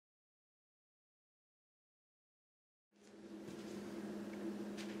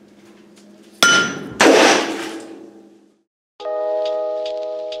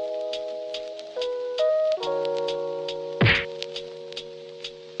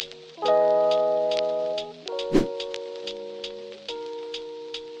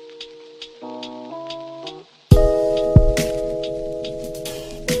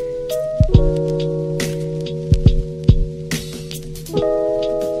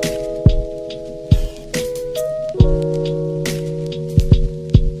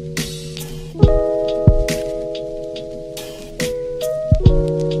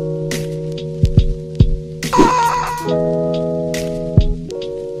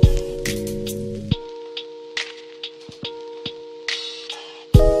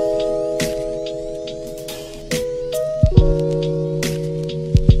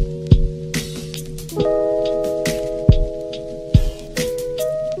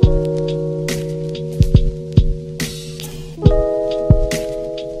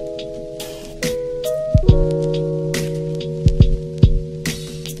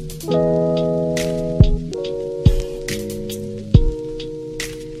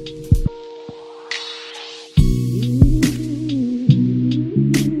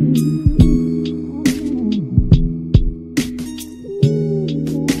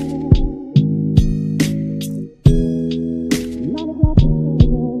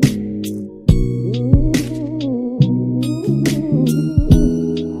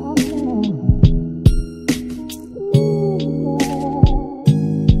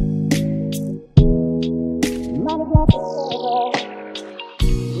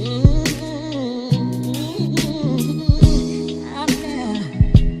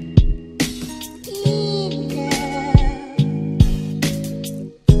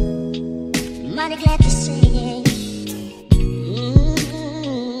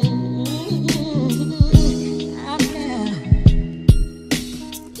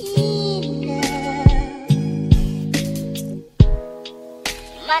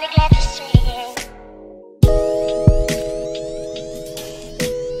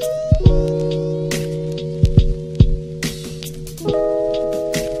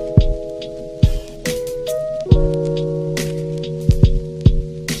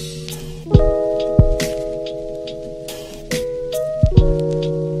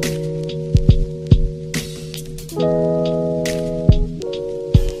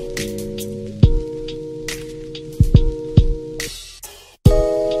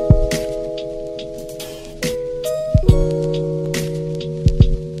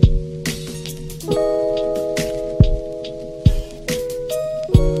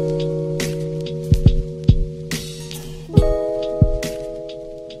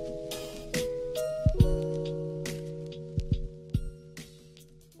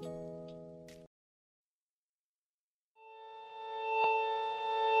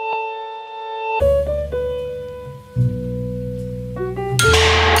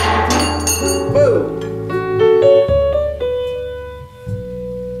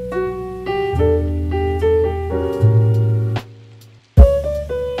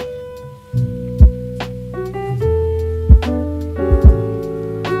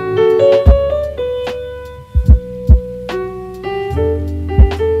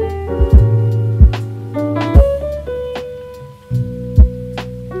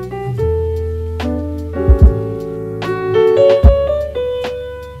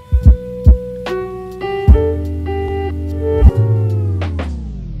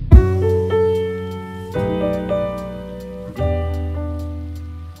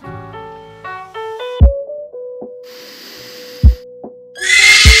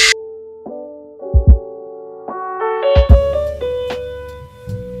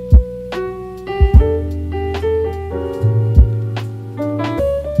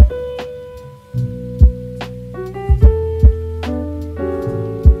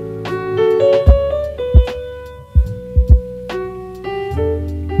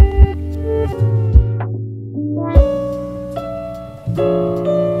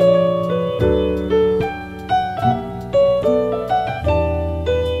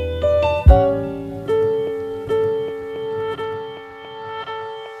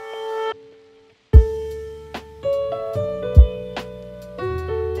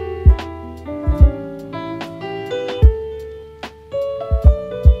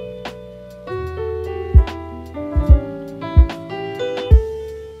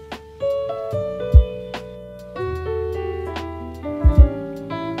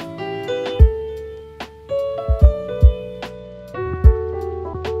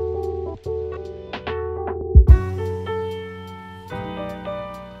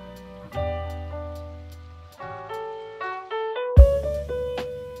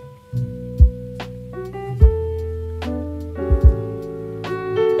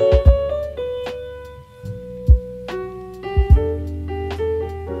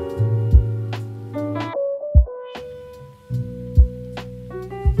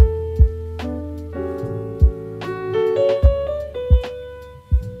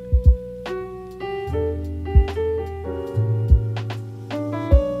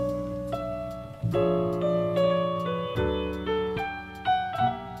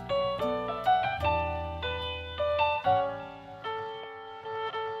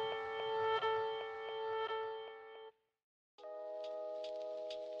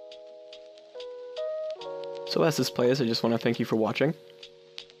So as this plays, I just want to thank you for watching.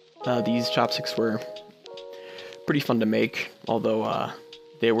 These chopsticks were pretty fun to make, although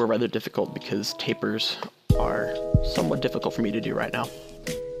they were rather difficult because tapers are somewhat difficult for me to do right now.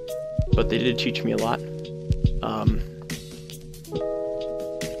 But they did teach me a lot.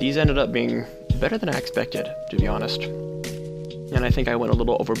 These ended up being better than I expected, to be honest. And I think I went a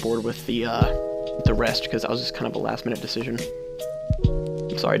little overboard with the rest because that was just kind of a last-minute decision.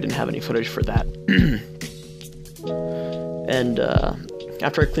 I'm sorry I didn't have any footage for that. And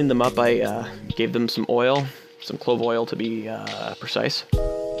after I cleaned them up, I gave them some oil, some clove oil to be precise.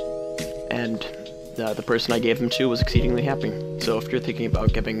 And the person I gave them to was exceedingly happy. So if you're thinking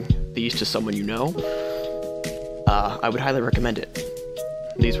about giving these to someone you know, I would highly recommend it.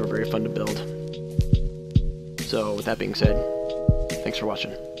 These were very fun to build. So with that being said, thanks for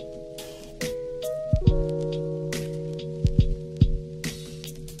watching.